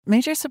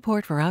Major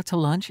support for Out to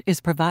Lunch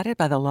is provided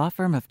by the law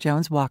firm of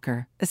Jones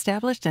Walker,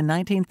 established in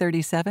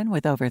 1937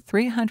 with over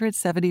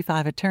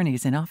 375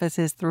 attorneys in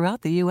offices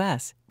throughout the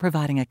U.S.,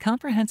 providing a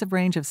comprehensive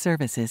range of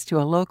services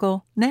to a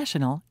local,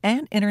 national,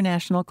 and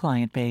international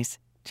client base.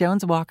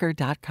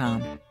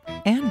 JonesWalker.com.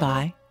 And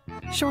by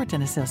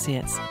Shorten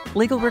Associates,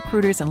 legal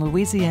recruiters in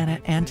Louisiana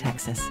and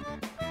Texas.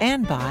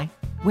 And by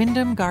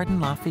Wyndham Garden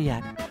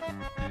Lafayette.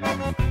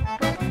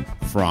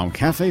 From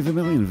Cafe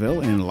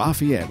Vermilionville in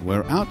Lafayette,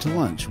 we're out to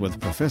lunch with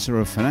Professor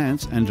of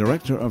Finance and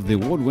Director of the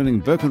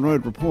award-winning Burken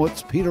Road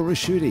Reports, Peter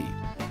Ricchiuti.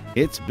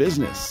 It's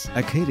business,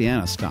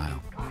 Acadiana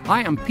style. Hi,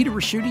 I'm Peter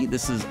Ricchiuti.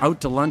 This is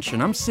Out to Lunch,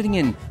 and I'm sitting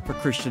in for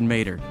Christian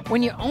Mader.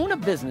 When you own a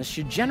business,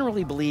 you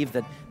generally believe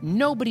that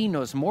nobody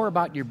knows more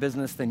about your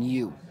business than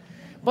you.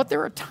 But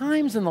there are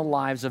times in the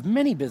lives of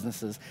many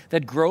businesses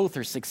that growth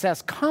or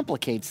success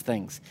complicates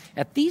things.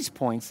 At these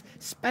points,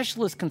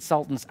 specialist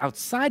consultants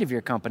outside of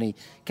your company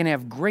can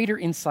have greater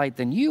insight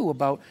than you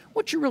about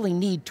what you really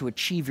need to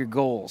achieve your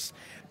goals.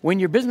 When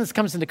your business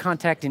comes into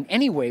contact in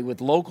any way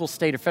with local,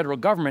 state, or federal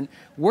government,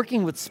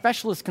 working with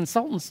specialist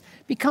consultants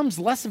becomes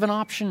less of an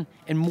option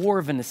and more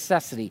of a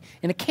necessity.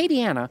 In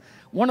Acadiana,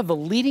 one of the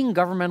leading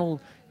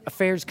governmental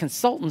affairs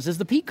consultants is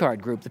the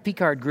Picard Group. The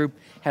Picard Group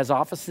has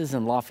offices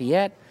in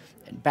Lafayette,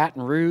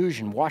 Baton Rouge,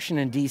 and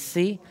Washington,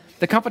 D.C.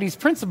 The company's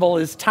principal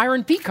is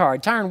Tyron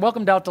Picard. Tyron,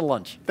 welcome to Out to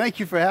Lunch.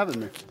 Thank you for having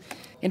me.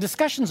 In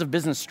discussions of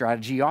business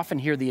strategy, you often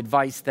hear the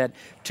advice that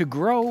to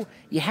grow,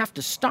 you have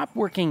to stop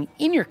working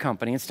in your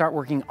company and start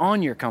working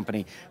on your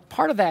company.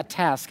 Part of that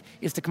task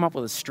is to come up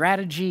with a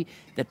strategy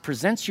that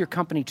presents your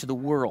company to the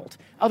world,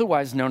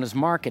 otherwise known as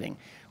marketing.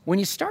 When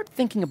you start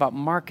thinking about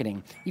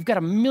marketing, you've got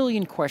a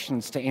million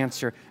questions to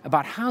answer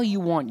about how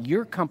you want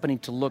your company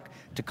to look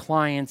to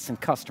clients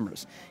and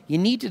customers. You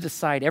need to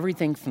decide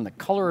everything from the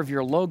color of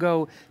your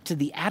logo to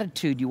the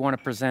attitude you want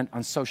to present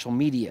on social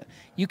media.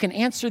 You can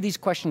answer these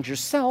questions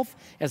yourself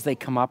as they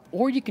come up,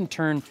 or you can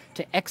turn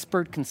to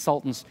expert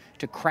consultants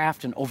to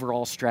craft an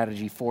overall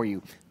strategy for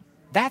you.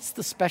 That's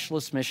the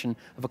specialist mission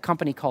of a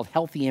company called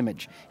Healthy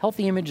Image.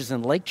 Healthy Image is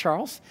in Lake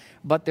Charles,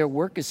 but their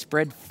work is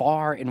spread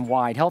far and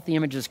wide. Healthy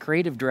Image's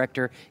creative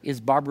director is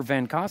Barbara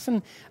Van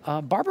Kossen.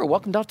 Barbara,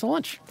 welcome to Out to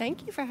Lunch.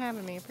 Thank you for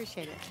having me.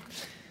 Appreciate it.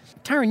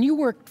 Tyron, you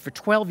worked for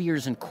 12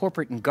 years in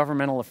corporate and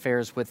governmental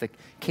affairs with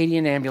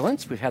Acadian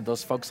Ambulance. We've had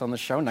those folks on the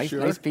show,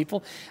 nice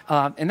people.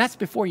 And that's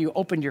before you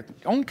opened your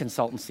own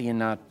consultancy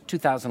in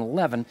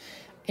 2011.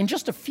 In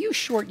just a few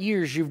short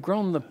years, you've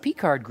grown the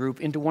Picard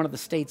Group into one of the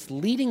state's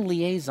leading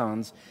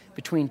liaisons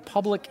between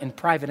public and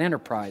private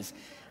enterprise.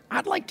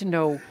 I'd like to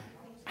know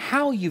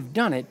how you've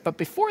done it, but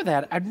before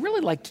that, I'd really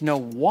like to know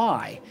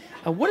why.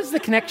 What is the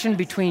connection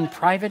between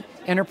private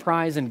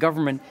enterprise and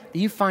government that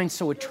you find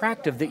so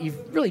attractive that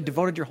you've really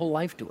devoted your whole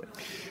life to it?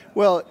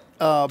 Well,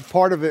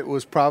 part of it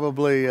was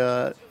probably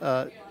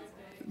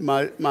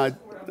my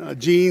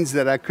genes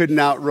that I couldn't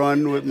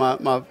outrun, with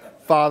my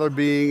father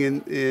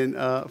being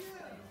in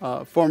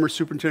former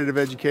superintendent of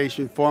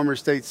education, former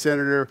state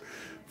senator,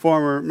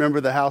 former member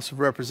of the House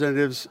of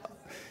Representatives.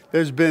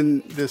 There's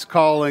been this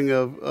calling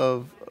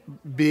of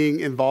being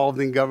involved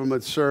in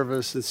government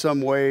service in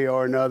some way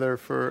or another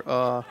for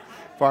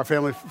our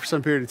family for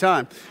some period of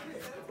time.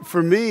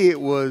 For me, it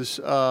was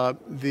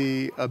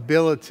the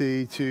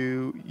ability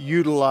to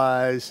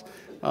utilize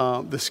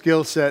the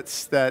skill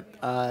sets that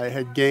I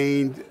had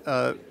gained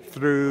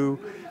through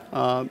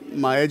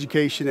my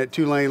education at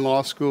Tulane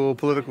Law School,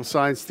 political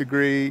science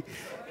degree,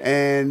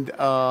 and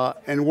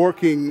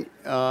working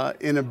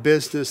in a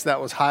business that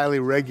was highly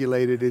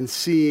regulated, and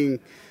seeing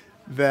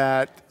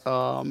that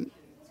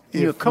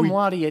you're a cum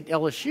laude at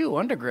LSU,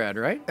 undergrad,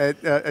 right?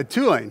 At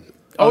Tulane.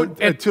 Oh,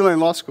 at Tulane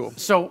Law School.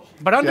 So,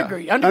 but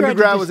undergrad, yeah.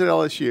 Undergrad was at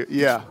LSU.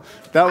 Yeah,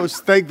 that was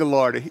thank the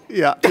Lord.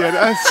 Yeah.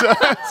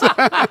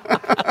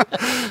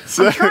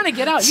 So, I'm trying to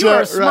get out. You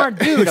are a smart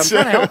dude. I'm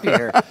trying to help you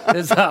here.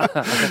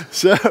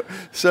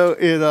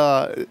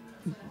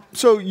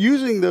 So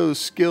using those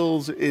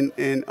skills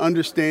in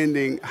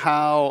understanding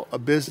how a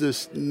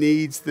business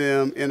needs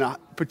them,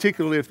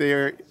 particularly if they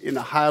are in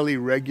a highly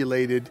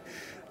regulated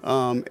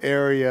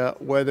area,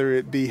 whether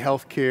it be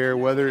healthcare,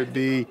 whether it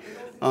be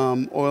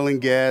oil and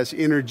gas,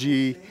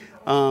 energy,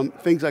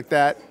 things like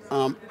that,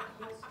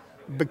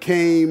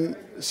 became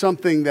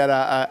something that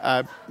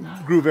I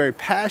grew very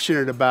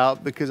passionate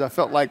about, because I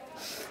felt like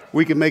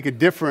we could make a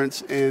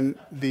difference. In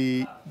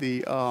the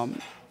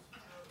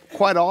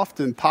quite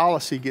often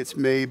policy gets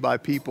made by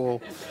people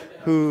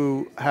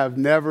who have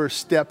never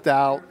stepped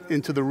out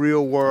into the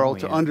real world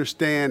to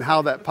understand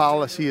how that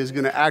policy is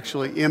going to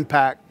actually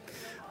impact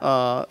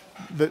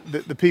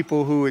the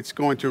people who it's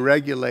going to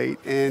regulate.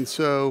 And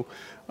so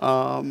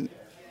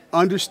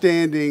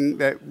understanding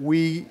that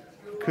we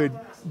could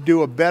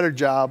do a better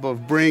job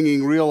of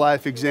bringing real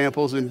life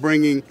examples and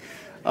bringing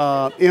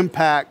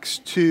impacts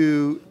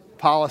to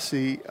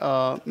policy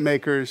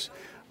makers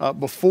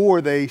before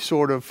they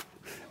sort of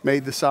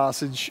made the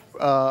sausage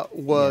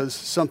was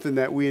something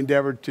that we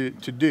endeavored to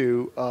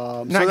do.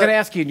 Now, I got to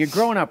ask you, you're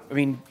growing up, I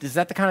mean, is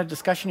that the kind of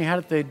discussion you had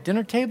at the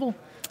dinner table?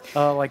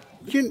 like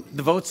the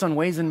votes on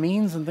Ways and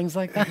Means and things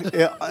like that?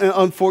 Yeah,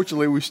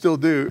 unfortunately, we still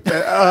do.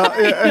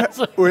 I've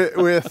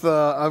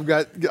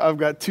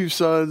got two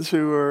sons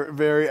who are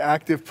very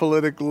active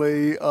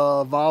politically.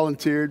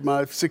 Volunteered.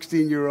 My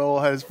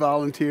 16-year-old has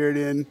volunteered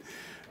in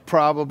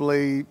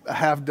probably a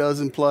half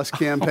dozen plus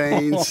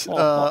campaigns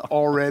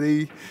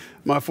already.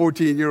 My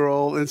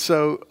 14-year-old, and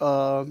so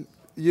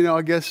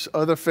I guess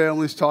other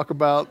families talk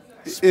about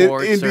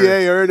Sports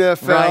NBA or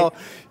NFL.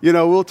 Right.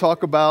 We'll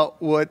talk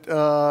about what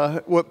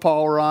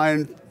Paul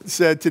Ryan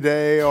said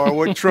today, or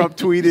what Trump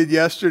tweeted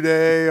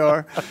yesterday,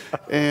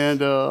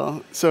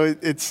 so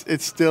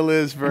it still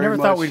is very much. I never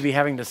thought we'd be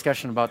having a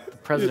discussion about the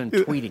president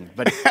tweeting,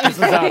 but this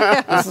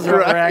is what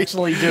we're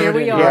actually doing. Here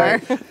we are.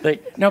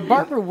 Now,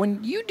 Barbara,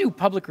 when you do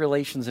public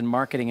relations and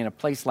marketing in a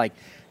place like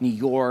New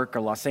York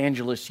or Los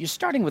Angeles, you're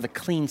starting with a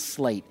clean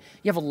slate.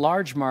 You have a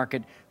large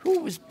market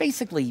who is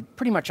basically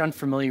pretty much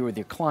unfamiliar with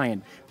your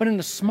client. But in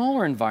a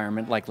smaller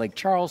environment like Lake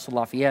Charles or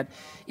Lafayette,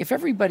 if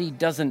everybody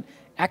doesn't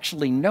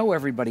actually know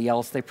everybody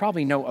else, they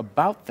probably know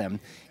about them.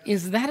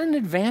 Is that an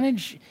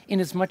advantage in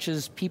as much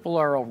as people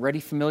are already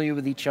familiar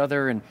with each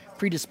other and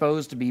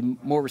predisposed to be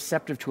more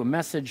receptive to a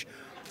message?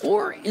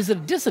 Or is it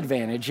a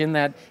disadvantage in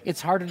that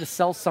it's harder to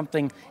sell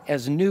something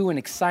as new and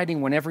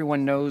exciting when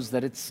everyone knows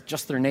that it's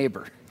just their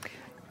neighbor?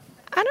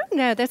 I don't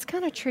know. That's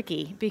kind of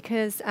tricky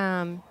because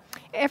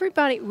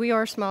we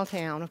are a small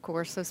town, of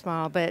course, so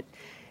small,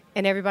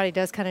 and everybody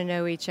does kind of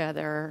know each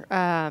other.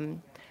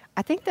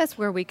 I think that's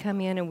where we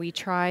come in and we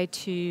try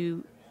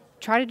to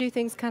do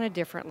things kind of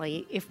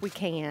differently if we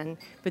can,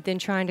 but then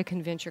trying to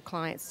convince your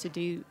clients to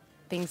do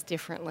things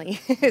differently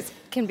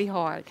can be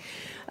hard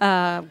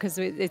because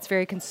it's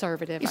very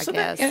conservative, I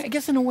guess. I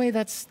guess in a way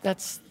that's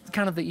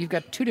kind of you've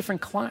got two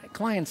different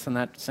clients in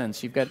that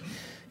sense. You've got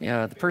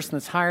the person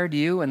that's hired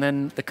you, and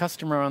then the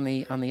customer on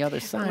the other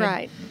side.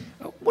 Right.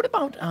 What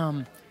about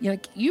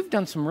you've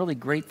done some really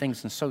great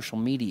things in social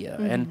media,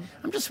 and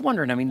I'm just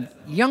wondering. I mean,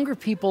 younger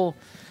people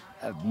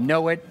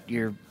know it.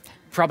 You're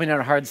probably not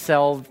a hard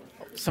sell.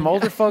 Some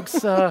older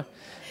folks.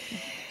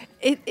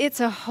 It's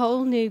a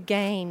whole new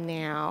game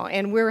now,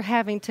 and we're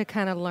having to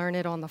kind of learn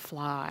it on the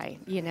fly,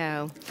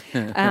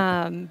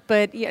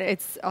 But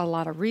it's a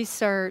lot of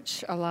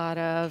research, a lot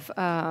of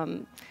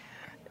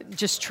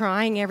just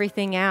trying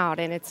everything out,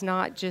 and it's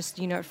not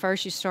just at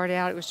first you started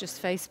out it was just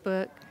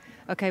Facebook.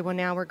 Okay, well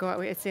now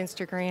it's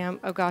Instagram.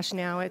 Oh gosh,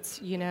 now it's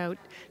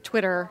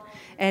Twitter,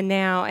 and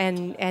now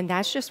and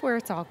that's just where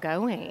it's all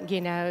going.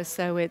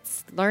 So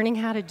it's learning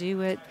how to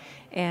do it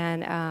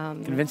and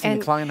convincing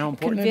the client how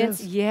important it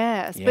is.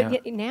 Yes, yeah.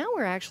 But now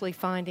we're actually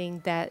finding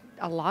that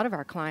a lot of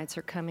our clients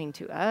are coming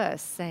to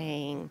us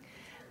saying,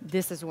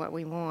 "This is what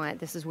we want.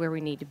 This is where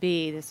we need to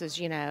be. This is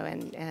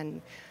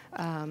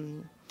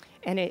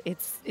and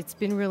it's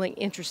been really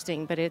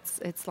interesting, but it's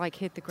like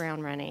hit the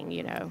ground running,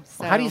 So.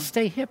 Well, how do you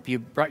stay hip? You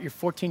brought your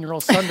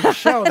 14-year-old son to the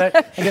show. I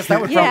guess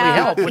that would probably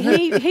help.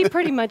 Wouldn't it? He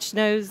pretty much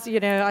knows.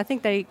 I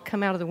think they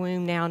come out of the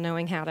womb now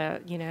knowing how to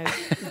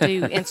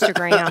do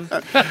Instagram.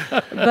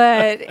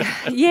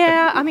 But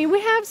yeah, I mean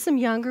we have some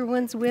younger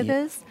ones with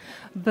us,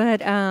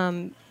 but.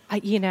 I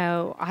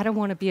don't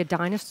want to be a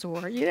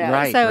dinosaur,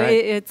 Right, so right.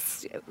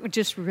 It's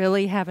just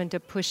really having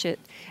to push it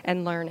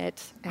and learn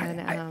it.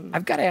 And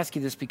I've got to ask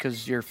you this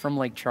because you're from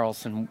Lake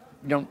Charles and you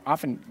don't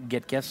often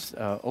get guests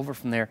over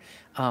from there.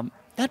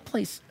 That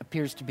place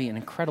appears to be an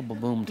incredible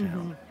boom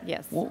town.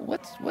 Yes. Well,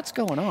 what's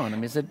going on? I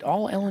mean, is it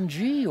all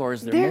LNG or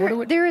is there more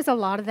to it? There is a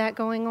lot of that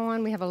going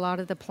on. We have a lot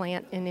of the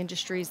plant and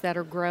industries that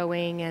are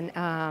growing,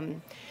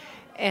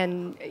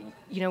 and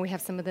we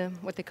have some of the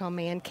what they call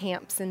man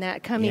camps and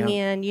that coming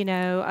in.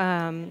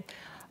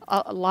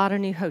 A lot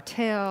of new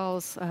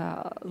hotels,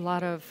 a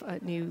lot of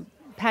new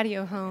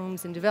patio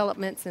homes and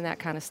developments and that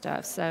kind of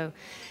stuff. So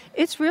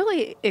it's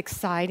really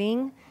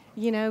exciting.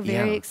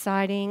 Very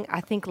exciting.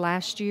 I think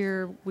last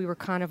year we were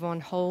kind of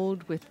on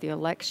hold with the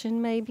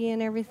election maybe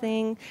and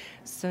everything.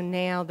 So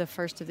now the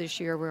first of this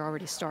year we're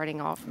already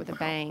starting off with a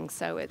bang.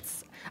 So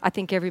I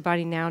think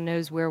everybody now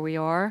knows where we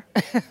are.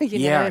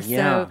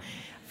 So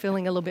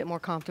feeling a little bit more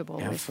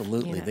comfortable.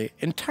 Absolutely.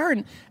 In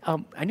turn,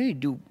 I know you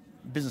do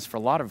business for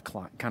a lot of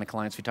kind of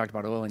clients. We talked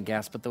about oil and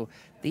gas, but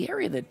the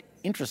area that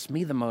interests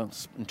me the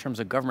most in terms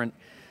of government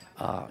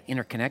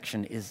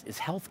interconnection is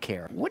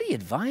healthcare. What do you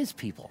advise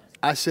people?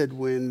 I said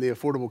when the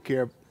Affordable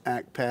Care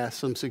Act passed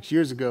some 6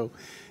 years ago,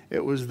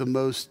 it was the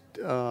most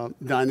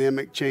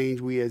dynamic change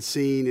we had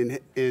seen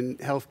in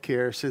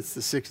healthcare since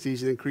the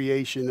 60s and the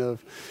creation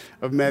of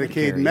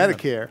Medicaid and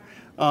Medicare.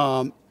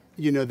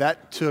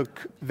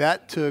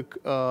 That took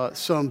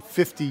some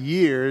 50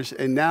 years,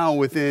 and now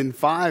within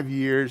 5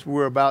 years,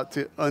 we're about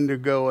to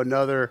undergo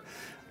another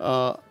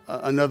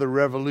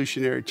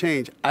revolutionary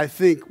change. I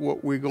think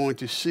what we're going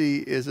to see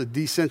is a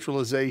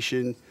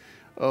decentralization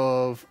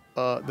of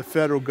the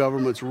federal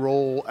government's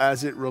role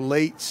as it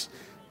relates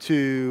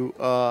to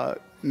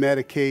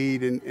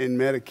Medicaid and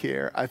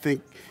Medicare. I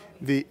think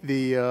the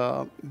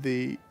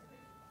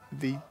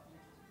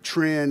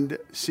trend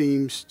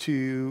seems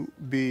to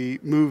be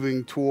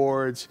moving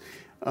towards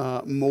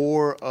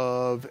more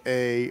of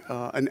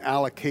an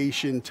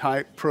allocation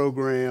type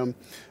program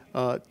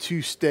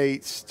to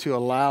states to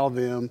allow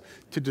them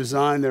to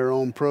design their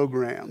own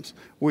programs,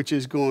 which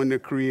is going to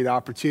create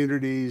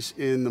opportunities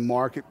in the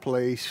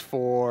marketplace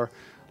for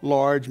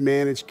large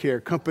managed care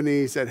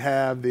companies that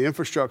have the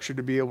infrastructure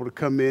to be able to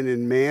come in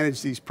and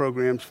manage these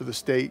programs for the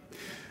state,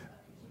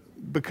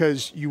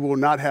 because you will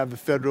not have the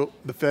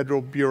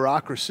federal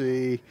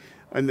bureaucracy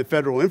and the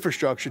federal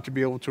infrastructure to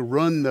be able to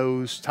run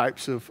those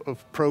types of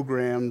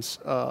programs.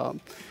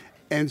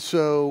 And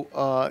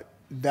so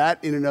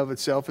that in and of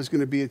itself is going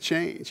to be a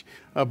change.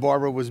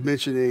 Barbara was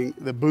mentioning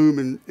the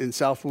boom in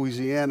South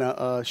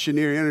Louisiana.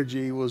 Cheniere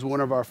Energy was one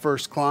of our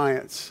first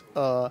clients.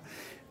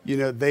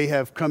 They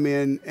have come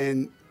in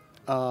and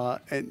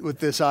with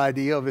this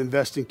idea of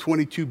investing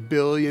 $22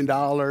 billion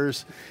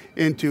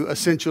into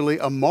essentially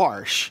a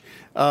marsh,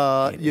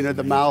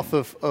 the mouth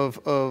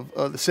of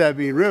the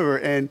Sabine River.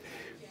 And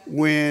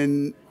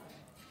when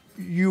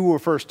you were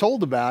first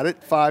told about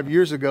it 5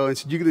 years ago and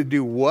said, you're going to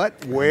do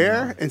what,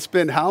 where, and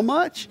spend how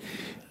much?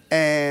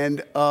 And,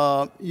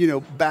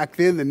 back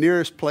then the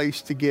nearest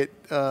place to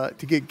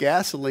get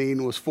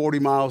gasoline was 40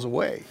 miles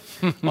away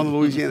on the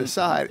Louisiana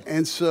side.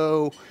 And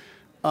so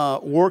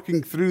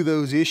working through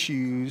those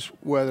issues,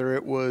 whether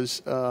it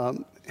was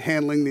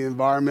handling the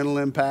environmental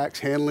impacts,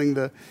 handling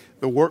the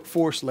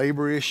workforce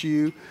labor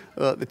issue,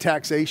 the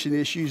taxation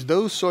issues,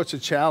 those sorts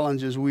of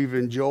challenges we've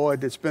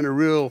enjoyed. It's been a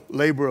real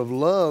labor of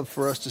love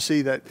for us to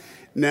see that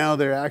now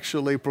they're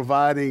actually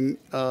providing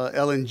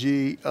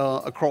LNG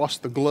across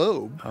the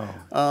globe.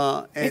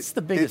 It's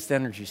the biggest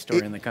energy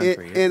story in the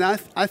country. And I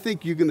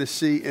think you're going to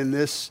see in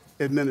this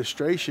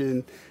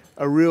administration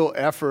a real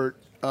effort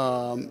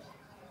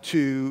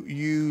to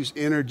use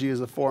energy as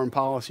a foreign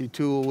policy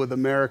tool with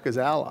America's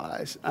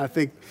allies. I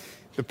think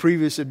the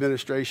previous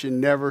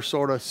administration never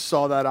sort of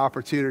saw that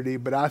opportunity,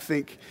 but I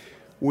think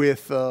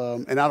with,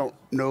 and I don't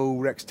know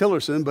Rex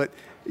Tillerson, but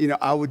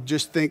I would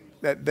just think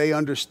that they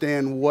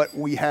understand what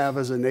we have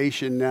as a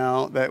nation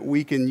now that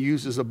we can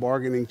use as a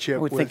bargaining chip. I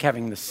would think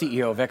having the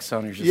CEO of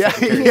Exxon as your Yeah,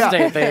 Secretary yeah, of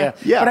State there.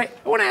 yeah. But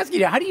I want to ask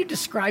you, how do you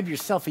describe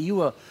yourself? Are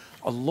you a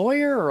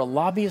lawyer or a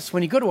lobbyist?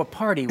 When you go to a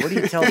party, what do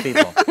you tell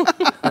people?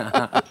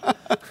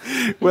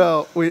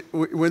 Well,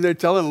 when they're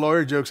telling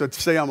lawyer jokes, I'd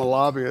say I'm a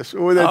lobbyist.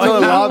 When they're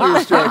telling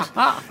lobbyist jokes,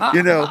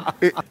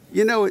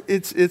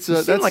 it's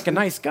You seem like a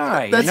nice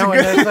guy. That's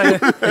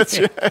that's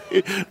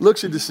right.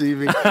 Looks are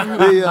deceiving.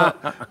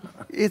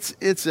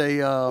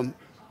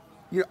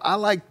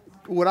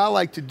 What I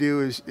like to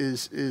do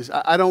is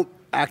I don't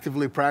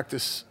actively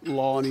practice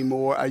law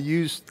anymore. I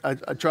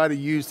try to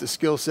use the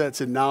skill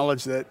sets and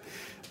knowledge that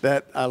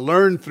I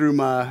learned through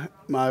my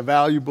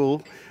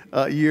valuable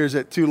years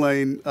at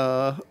Tulane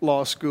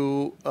Law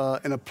School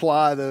and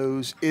apply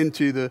those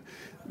into the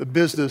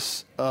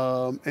business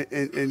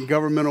and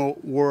governmental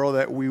world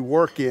that we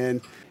work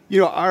in.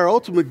 Our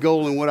ultimate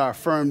goal in what our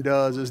firm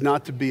does is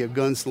not to be a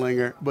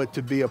gunslinger, but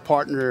to be a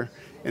partner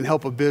and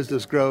help a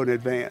business grow and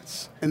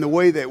advance. And the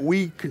way that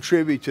we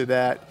contribute to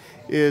that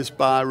is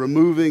by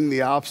removing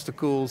the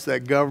obstacles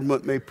that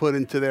government may put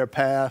into their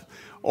path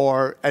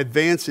or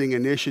advancing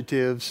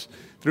initiatives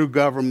through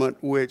government,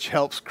 which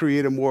helps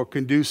create a more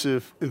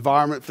conducive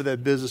environment for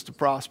that business to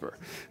prosper.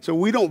 So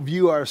we don't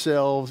view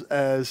ourselves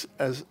as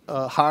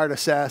hired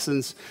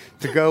assassins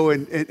to go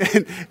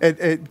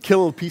and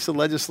kill a piece of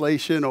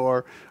legislation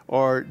or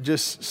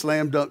just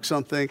slam dunk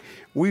something.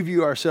 We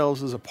view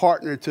ourselves as a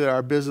partner to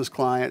our business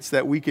clients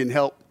that we can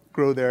help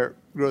grow their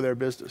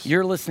business.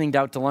 You're listening to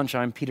Out to Lunch.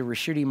 I'm Peter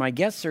Ricchiuti. My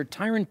guests are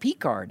Tyron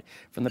Picard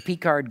from the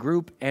Picard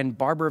Group and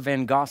Barbara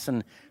Van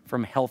Gossen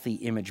from Healthy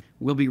Image.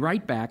 We'll be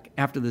right back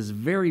after this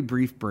very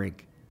brief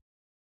break.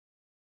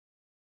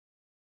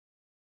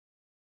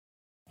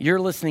 You're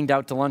listening to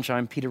Out to Lunch.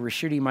 I'm Peter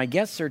Ricchiuti. My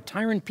guests are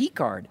Tyron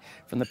Picard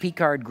from the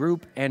Picard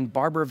Group and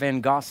Barbara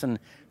Van Gossen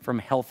from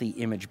Healthy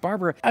Image.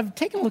 Barbara, I've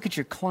taken a look at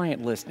your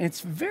client list, and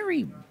it's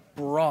very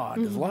broad.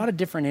 There's a lot of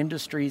different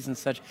industries and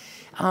such.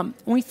 When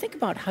we think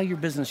about how your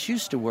business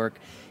used to work,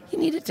 you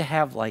needed to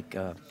have like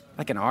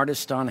an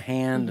artist on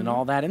hand and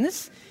all that. In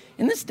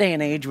this day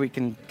and age, we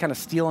can kind of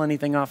steal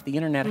anything off the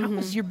internet. How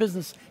has your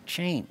business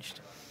changed?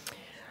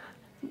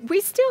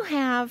 We still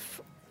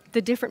have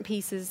the different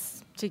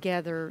pieces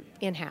together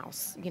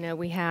in-house.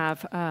 We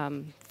have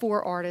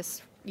 4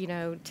 artists,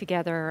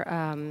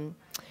 together.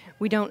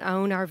 We don't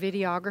own our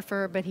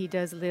videographer, but he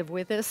does live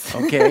with us,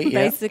 okay,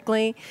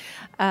 basically.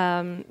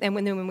 And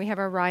when we have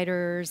our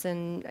writers,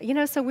 and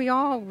so we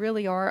all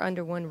really are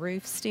under one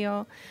roof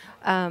still.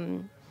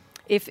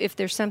 If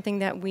there's something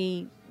that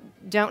we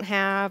don't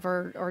have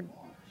or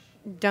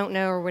don't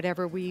know or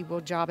whatever, we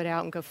will job it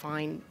out and go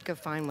find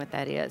what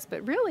that is.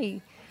 But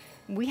really,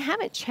 we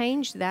haven't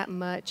changed that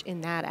much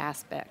in that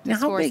aspect. Now,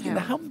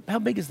 how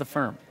big is the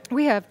firm?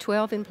 We have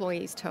 12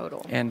 employees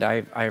total. And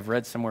I've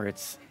read somewhere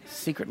it's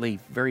secretly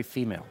very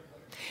female.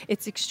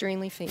 It's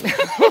extremely female.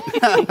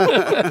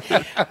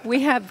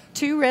 We have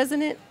 2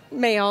 resident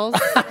males.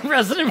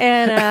 Resident,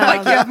 And,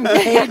 like you have them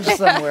caged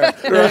somewhere.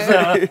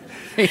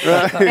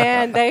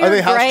 And they Are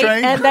they house great.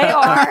 trained? And they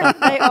are.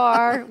 They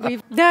are.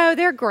 No,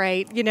 they're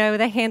great. You know,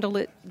 they handle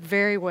it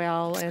very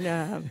well.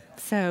 And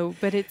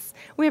but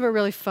we have a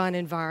really fun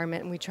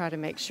environment, and we try to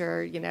make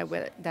sure, you know,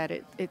 that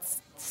it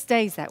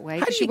stays that way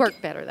because you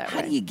work better that way.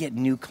 How do you get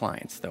new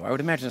clients, though? I would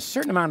imagine a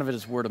certain amount of it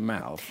is word of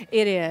mouth.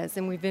 It is,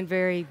 and we've been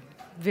very,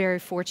 very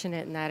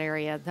fortunate in that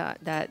area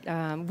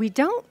that we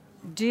don't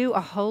do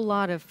a whole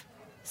lot of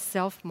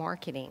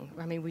self-marketing.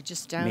 I mean, we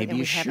just don't. Maybe and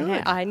you we should.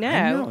 haven't I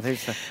know.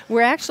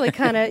 We're actually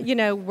kind of, you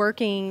know, we're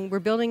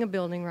building a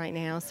building right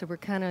now, so we're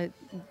kind of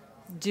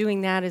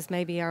doing that as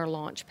maybe our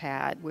launch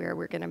pad where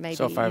we're going to maybe.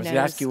 So if I was to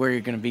ask you where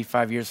you're going to be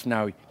 5 years from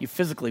now, you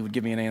physically would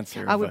give me an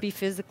answer. I would be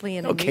physically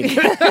in a Okay.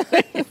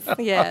 new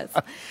Yes.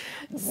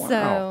 Wow.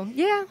 So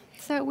yeah.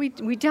 So we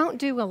don't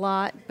do a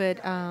lot, but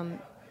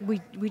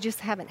we just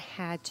haven't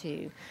had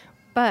to.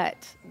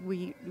 But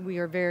we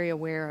are very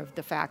aware of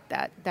the fact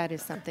that that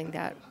is something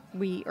that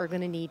we are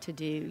going to need to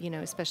do. You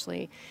know,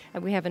 especially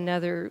we have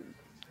another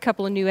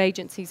couple of new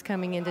agencies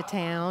coming into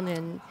town,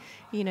 and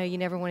you know, you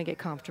never want to get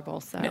comfortable.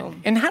 So.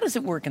 And how does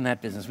it work in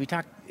that business? We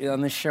talk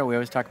on this show. We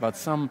always talk about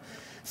some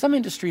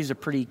industries are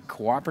pretty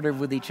cooperative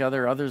with each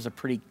other. Others are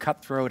pretty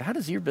cutthroat. How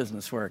does your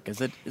business work?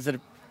 Is it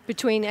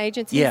between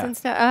agencies Yeah. and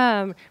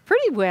stuff?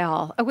 Pretty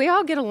well. We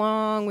all get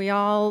along. We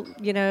all,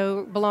 you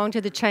know, belong to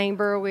the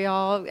chamber. We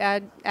all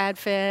ad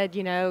fed,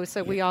 you know,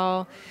 so we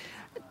all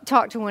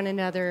talk to one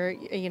another,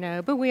 you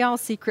know, but we all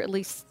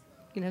secretly,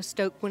 you know,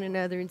 stoke one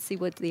another and see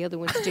what the other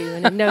one's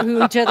doing and know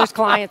who each other's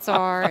clients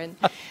are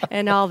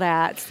and all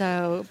that.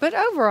 So, but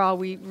overall,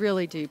 we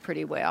really do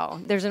pretty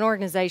well. There's an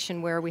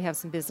organization where we have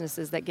some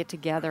businesses that get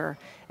together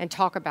and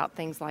talk about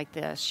things like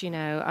this, you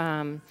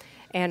know,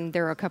 and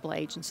there are a couple of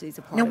agencies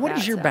a part now? of What that,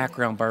 is your so.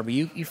 background,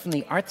 Barbie? You from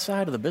the art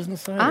side or the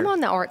business side? I'm or? on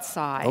the art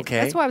side.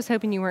 Okay. That's why I was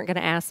hoping you weren't going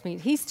to ask me.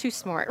 He's too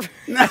smart.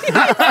 He's too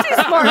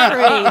smart for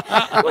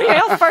me. When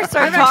y'all first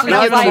started talking, I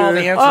was given like, all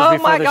the answers oh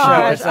before my the show,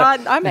 gosh,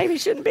 so- I maybe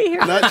shouldn't be here.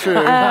 Not true.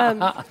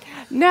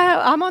 No,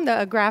 I'm on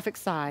the graphic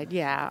side,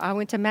 yeah. I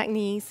went to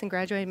McNeese and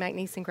graduated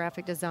McNeese in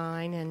graphic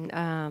design.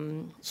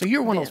 And So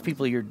you're one of those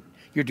people. Your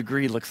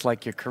degree looks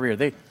like your career.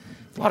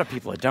 A lot of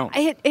people that don't.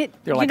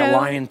 They're like a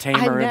lion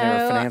tamer and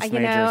they're a finance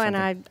major or something.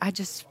 And I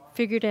just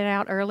figured it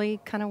out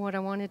early, kind of what I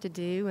wanted to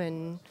do,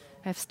 and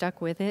I've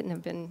stuck with it and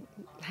have been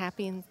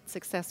happy and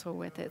successful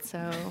with it.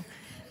 So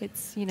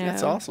it's, you know.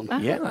 That's awesome.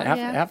 Yeah,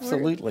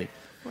 absolutely.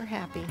 We're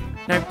happy.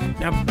 Now,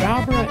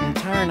 Barbara and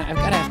Tyron, I've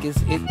got to ask,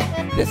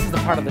 this is the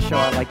part of the show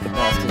I like the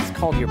best. It's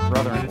called Your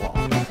Brother-in-Law.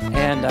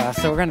 And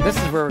so this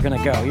is where we're going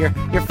to go.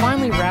 You're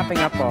finally wrapping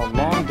up a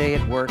long day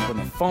at work when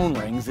the phone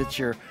rings. It's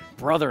your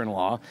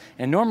brother-in-law.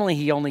 And normally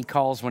he only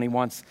calls when he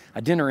wants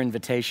a dinner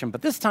invitation.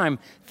 But this time,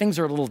 things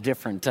are a little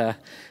different.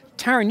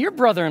 Tyron, your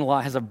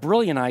brother-in-law has a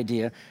brilliant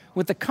idea.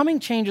 With the coming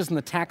changes in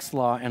the tax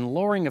law and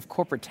lowering of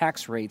corporate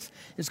tax rates,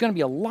 there's going to be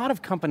a lot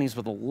of companies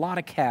with a lot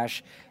of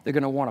cash they're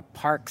going to want to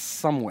park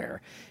somewhere.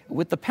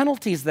 With the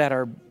penalties that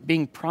are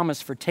being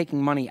promised for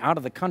taking money out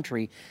of the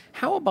country,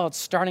 how about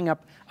starting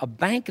up a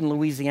bank in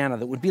Louisiana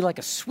that would be like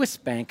a Swiss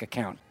bank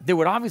account? There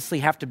would obviously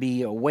have to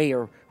be a way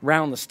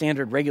around the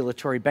standard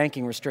regulatory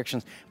banking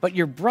restrictions, but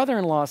your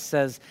brother-in-law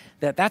says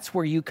that that's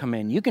where you come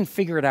in. You can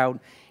figure it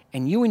out,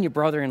 and you and your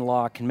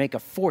brother-in-law can make a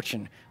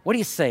fortune. What do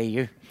you say?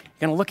 You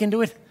going to look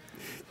into it?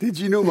 Did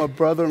you know my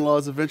brother-in-law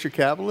is a venture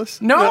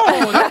capitalist? No,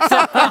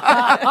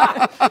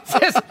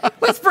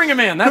 let's bring him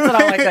in. That's what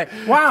I like. That.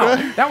 Wow,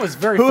 that was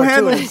very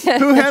fortuitous.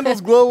 Who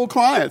handles global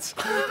clients?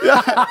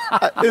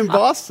 Yeah, in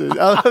Boston.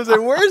 I was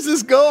like, where's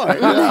this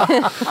going?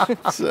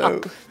 Yeah. So,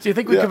 Do you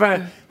think we could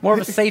have more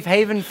of a safe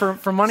haven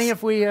for money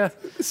if we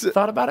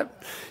thought about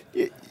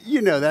it?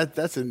 You know,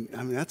 that's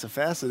a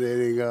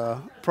fascinating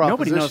proposition.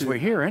 Nobody knows we're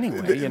here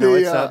anyway. You know,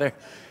 it's out there.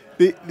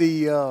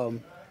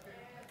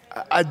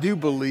 I do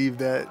believe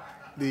that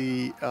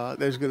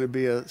there's going to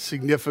be a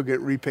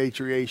significant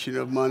repatriation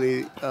of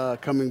money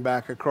coming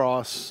back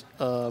across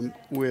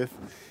with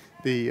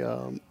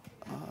the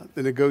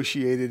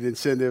negotiated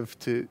incentive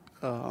to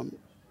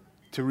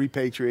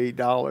repatriate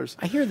dollars.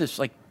 I hear there's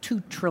like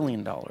 $2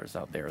 trillion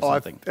out there or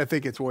something. I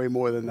think it's way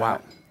more than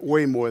that. Wow.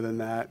 Way more than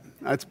that.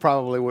 That's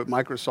probably what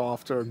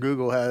Microsoft or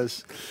Google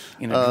has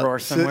In a drawer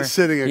somewhere?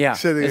 sitting Yeah.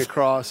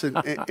 across.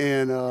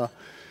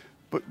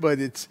 But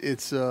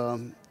it's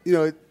you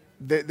know,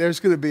 there's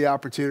going to be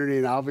opportunity,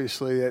 and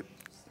obviously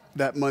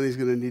that money is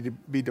going to need to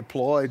be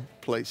deployed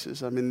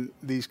places. I mean,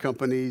 these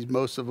companies,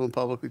 most of them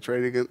publicly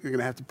traded, are going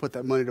to have to put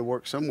that money to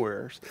work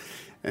somewhere.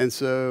 And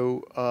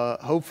so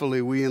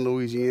hopefully we in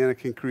Louisiana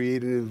can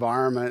create an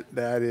environment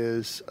that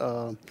is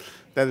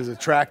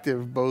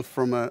attractive both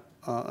from an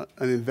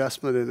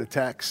investment and a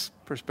tax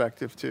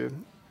perspective to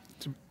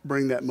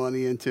bring that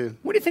money into.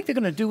 What do you think they're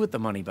going to do with the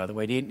money, by the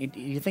way? Do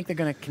you think they're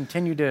going to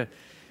continue to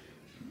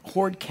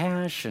hoard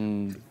cash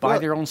and buy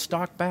their own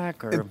stock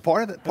back, or and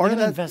part of that,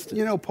 invest it?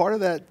 you know, part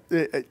of that,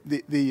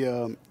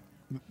 the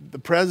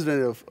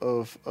president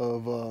of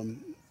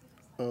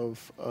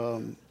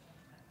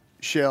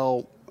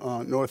Shell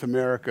North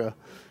America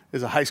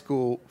is a high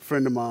school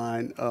friend of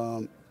mine.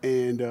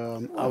 And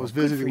I was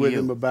visiting for with you.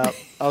 him about.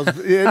 I was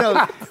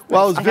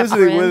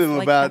visiting with him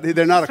like about. that.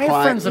 They're not a I have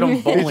client. friends that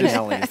own bowling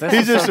alleys. This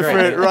He's is just so a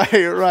great.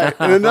 friend, right.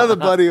 And another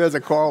buddy who has a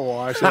car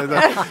wash.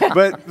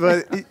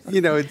 But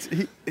you know,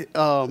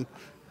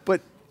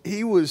 but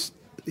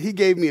he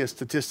gave me a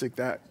statistic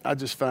that I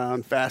just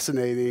found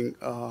fascinating.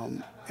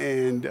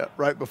 And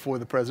right before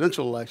the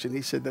presidential election,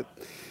 he said that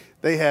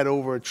they had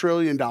over $1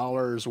 trillion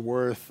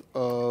worth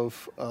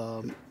of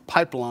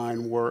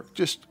pipeline work,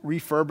 just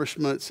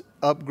refurbishments,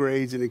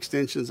 upgrades, and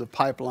extensions of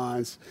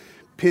pipelines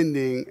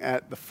pending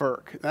at the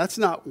FERC. That's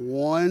not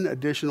one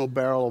additional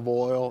barrel of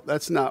oil.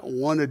 That's not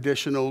one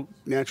additional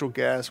natural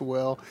gas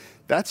well.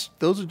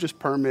 Those are just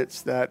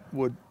permits that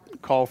would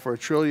call for $1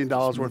 trillion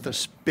worth of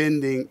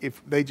spending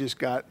if they just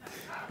got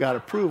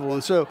approval.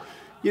 And so,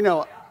 you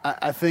know,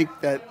 I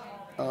think that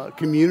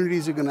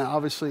communities are going to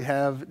obviously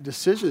have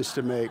decisions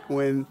to make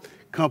when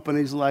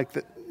companies like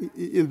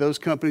those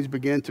companies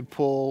begin to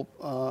pull,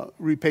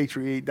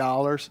 repatriate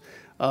dollars.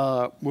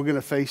 We're going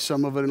to face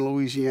some of it in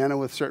Louisiana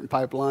with certain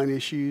pipeline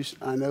issues,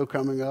 I know,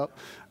 coming up.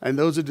 And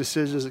those are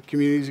decisions that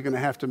communities are going to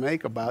have to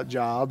make about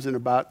jobs and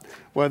about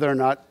whether or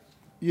not,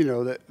 you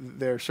know, that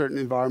there are certain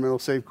environmental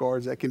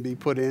safeguards that can be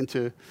put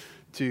into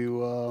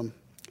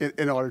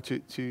in order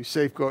to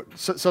safeguard.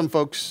 Some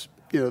folks,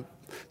 you know,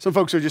 some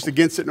folks are just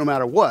against it no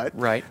matter what.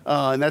 Right.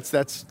 And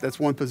that's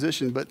one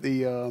position. But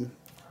there'll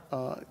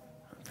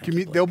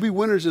be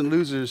winners and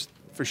losers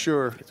for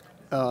sure.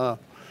 There'll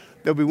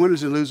be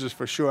winners and losers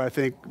for sure, I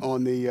think,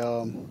 on the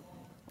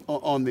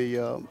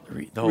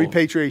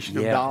repatriation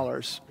of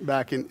dollars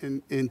back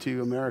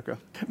into America.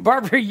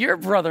 Barbara, your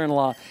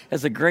brother-in-law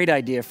has a great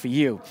idea for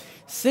you.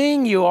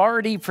 Seeing you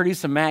already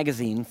produce a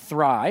magazine,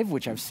 Thrive,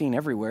 which I've seen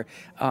everywhere,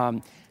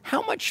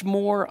 how much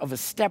more of a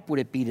step would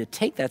it be to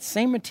take that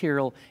same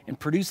material and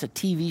produce a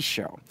TV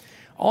show?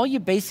 All you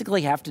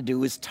basically have to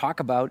do is talk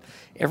about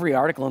every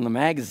article in the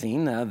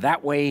magazine.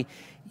 That way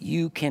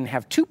you can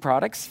have two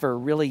products for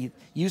really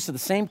use of the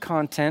same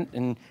content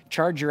and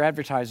charge your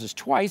advertisers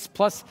twice,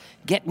 plus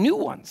get new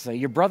ones.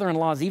 Your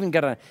brother-in-law's even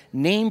got a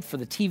name for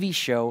the TV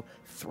show,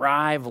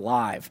 Thrive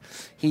Live.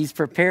 He's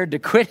prepared to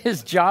quit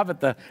his job at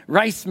the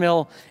rice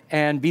mill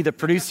and be the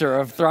producer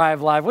of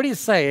Thrive Live. What do you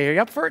say? Are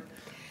you up for it?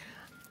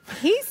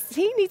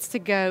 He needs to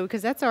go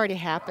because that's already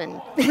happened.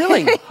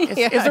 Really?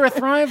 Yeah. Is there a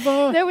Thrive?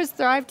 There was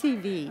Thrive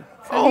TV.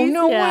 Oh,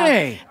 no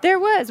way. There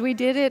was. We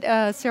did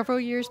it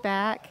several years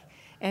back,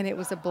 and it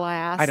was a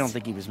blast. I don't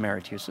think he was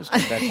married to your sister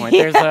at that point.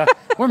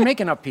 We're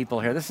making up people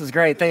here. This is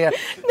great. So it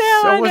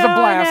was a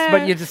blast,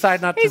 but you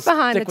decided not to stick with it. He's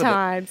behind the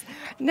times.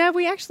 No,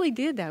 we actually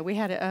did that. We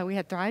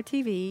had Thrive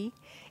TV,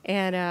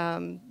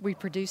 and we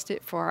produced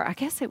it for, I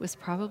guess it was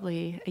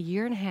probably a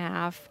year and a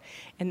half.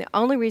 And the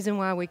only reason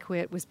why we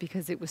quit was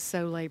because it was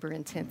so labor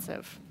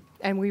intensive,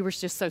 and we were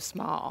just so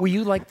small. Were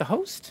you like the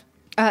host?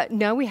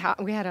 No, we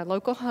had a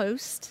local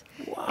host,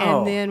 Wow.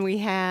 and then we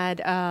had.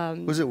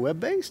 Was it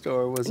web-based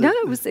or was it? No,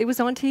 it was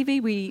on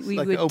TV. We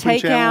like would an open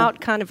take channel?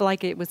 out kind of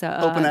like it was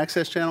a Open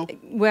access channel?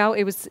 Well,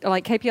 it was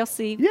like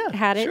KPLC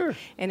had it, sure.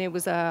 and it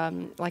was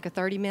like a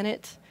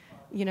 30-minute,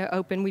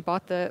 open. We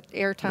bought the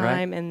airtime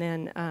Right. and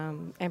then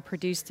and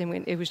produced,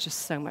 and it was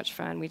just so much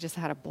fun. We just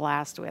had a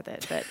blast with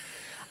it. But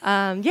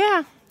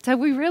yeah, so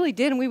we really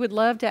did, and we would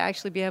love to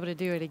actually be able to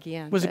do it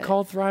again. Was it but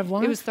called Thrive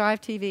Live? It was Thrive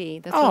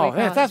TV. That's what we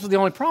called that's it. the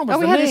only problem. Oh,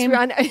 Was we the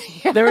had name.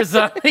 this. There was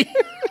a.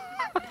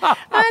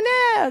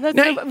 I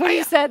know. When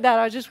you said that,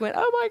 I just went,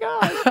 "Oh my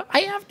gosh!" I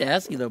have to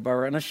ask you though,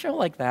 Barbara, on a show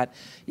like that,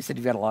 you said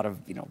you've got a lot of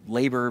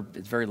labor.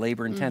 It's very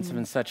labor intensive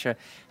and such.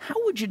 How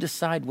would you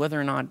decide whether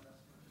or not,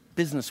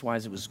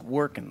 business-wise, it was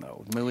working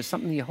though? I mean, was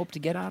something you hoped to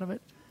get out of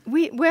it?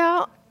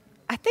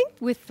 I think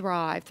with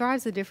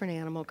Thrive's a different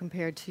animal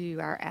compared to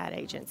our ad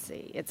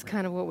agency. It's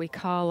kind of what we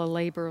call a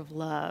labor of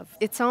love.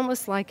 It's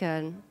almost like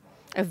a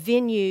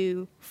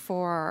venue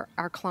for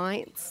our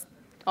clients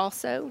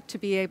also to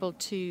be able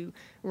to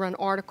run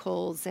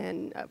articles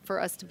and for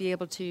us to be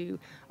able to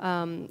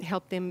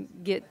help them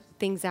get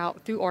things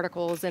out through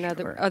articles and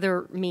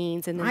other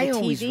means. And then I the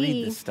always TV.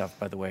 read this stuff,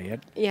 by the way. I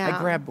Yeah.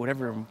 grab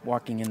whatever I'm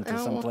walking into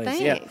Oh, someplace. well,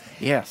 Yeah. thanks.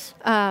 Yes.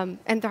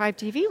 And Thrive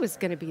TV was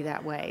going to be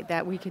that way,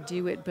 that we could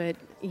do it, but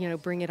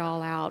bring it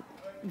all out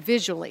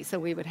visually. So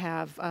we would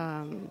have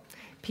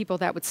people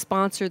that would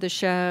sponsor the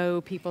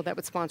show, people that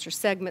would sponsor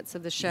segments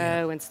of the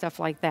show, and stuff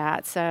like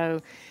that.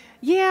 So,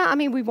 yeah, I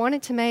mean, we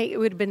wanted to it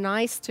would have been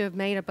nice to have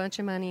made a bunch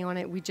of money on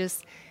it. We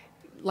just,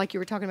 like you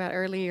were talking about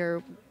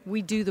earlier,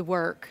 we do the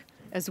work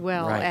as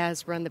well Right.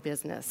 as run the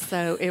business.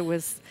 So it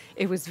was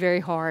very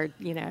hard,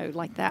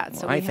 like that.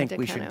 So I we had think to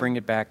we kind should of- bring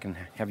it back and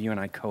have you and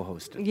I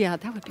co-host it. Yeah,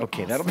 that would be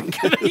Okay, awesome.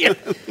 that'll be good. Yeah.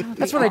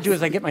 That's what I do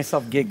is I get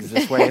myself gigs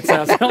this way. It's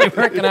really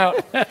working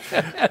out.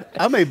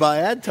 I may buy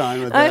ad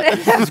time with that.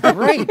 This is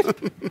great.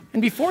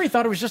 And before he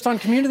thought it was just on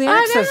community I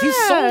access. He's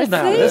know, sold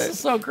now. see? This is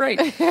so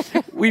great.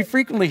 We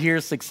frequently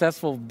hear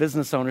successful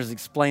business owners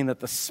explain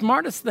that the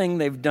smartest thing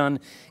they've done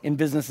in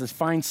business is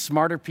find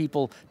smarter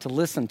people to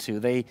listen to.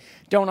 They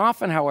don't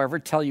often, however,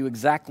 tell you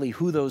exactly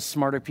who those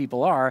smarter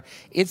people are.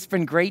 It's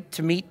been great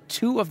to meet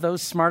two of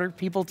those smarter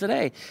people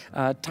today.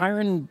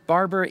 Tyron,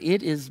 Barbara,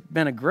 it has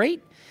been a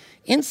great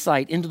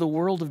insight into the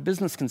world of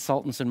business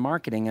consultants and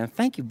marketing. And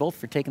thank you both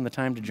for taking the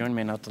time to join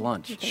me on Out to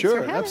Lunch.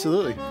 Sure,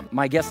 absolutely.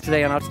 My guests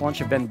today on Out to Lunch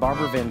have been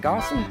Barbara Van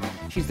Gossen.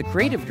 She's the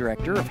creative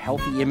director of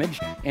Healthy Image,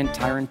 and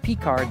Tyron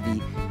Picard,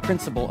 the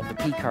principal of the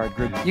Picard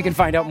Group. You can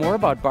find out more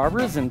about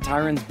Barbara's and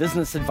Tyron's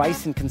business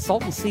advice and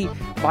consultancy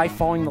by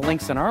following the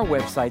links on our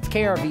websites,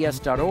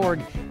 krvs.org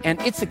and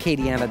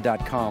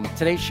itsacadiana.com.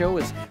 Today's show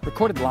is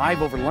recorded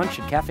live over lunch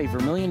at Cafe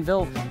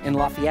Vermilionville in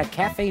Lafayette.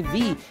 Cafe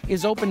V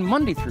is open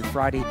Monday through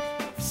Friday,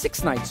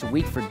 6 nights a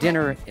week for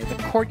dinner at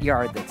the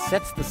courtyard that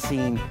sets the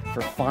scene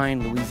for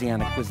fine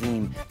Louisiana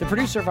cuisine. The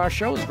producer of our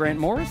show is Grant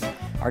Morris.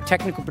 Our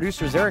technical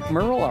producer is Eric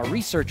Merle. Our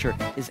researcher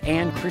is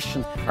Ann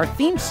Christian. Our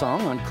theme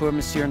song, Encore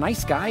Monsieur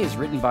Nice Guy, is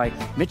written by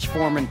Mitch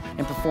Foreman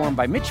and performed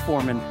by Mitch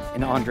Foreman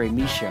and Andre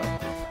Michaud.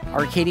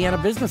 Our Acadiana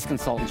business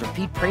consultants are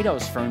Pete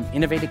Prados from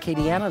Innovate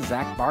Acadiana,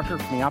 Zach Barker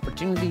from The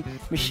Opportunity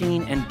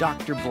Machine, and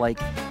Dr. Blake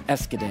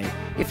Escaday.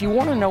 If you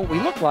want to know what we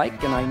look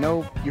like, and I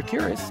know you're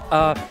curious,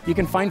 you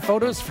can find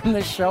photos from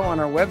this show on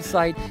our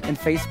website and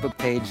Facebook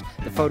page.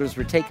 The photos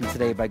were taken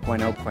today by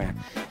Gwen Oakland.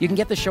 You can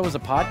get the show as a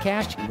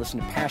podcast. You can listen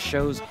to past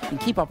shows. You can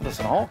keep up with us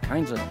on all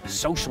kinds of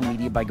social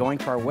media by going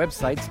to our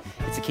websites.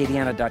 It's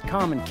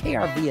acadiana.com and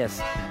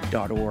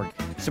krvs.org.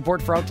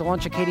 Support for Out to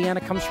Lunch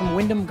Acadiana comes from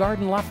Wyndham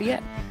Garden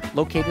Lafayette,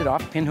 located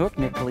off Pinhook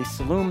near Police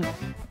Saloon.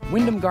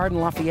 Wyndham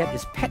Garden Lafayette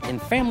is pet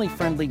and family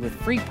friendly with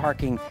free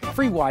parking,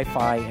 free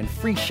Wi-Fi, and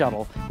free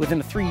shuttle within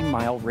a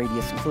 3-mile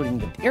radius, including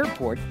the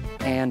airport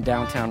and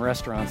downtown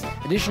restaurants.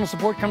 Additional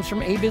support comes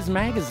from ABiz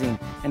Magazine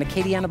and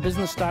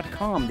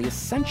AcadianaBusiness.com, the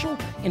essential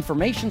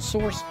information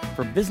source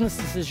for business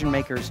decision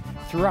makers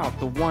throughout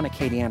the One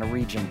Acadiana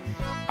region.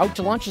 Out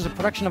to Lunch is a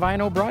production of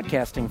INO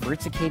Broadcasting for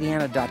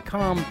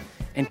itsacadiana.com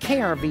and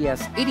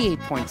KRVS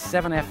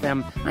 88.7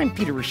 FM. I'm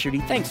Peter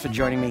Raschuti. Thanks for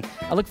joining me.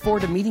 I look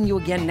forward to meeting you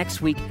again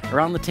next week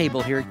around the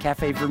table here at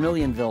Cafe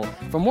Vermilionville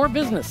for more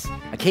business,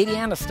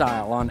 Acadiana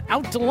style, on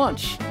Out to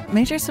Lunch.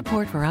 Major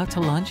support for Out to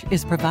Lunch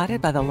is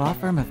provided by the law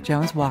firm of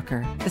Jones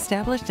Walker,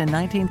 established in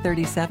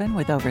 1937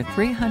 with over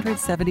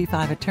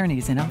 375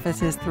 attorneys in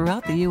offices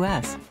throughout the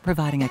U.S.,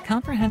 providing a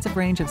comprehensive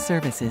range of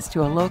services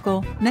to a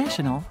local,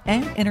 national,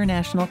 and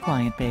international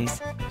client base.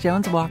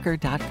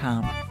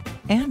 JonesWalker.com.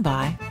 And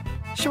by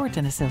Short &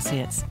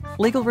 Associates,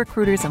 legal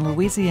recruiters in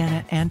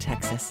Louisiana and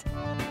Texas.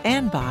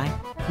 And by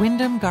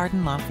Wyndham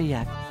Garden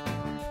Lafayette,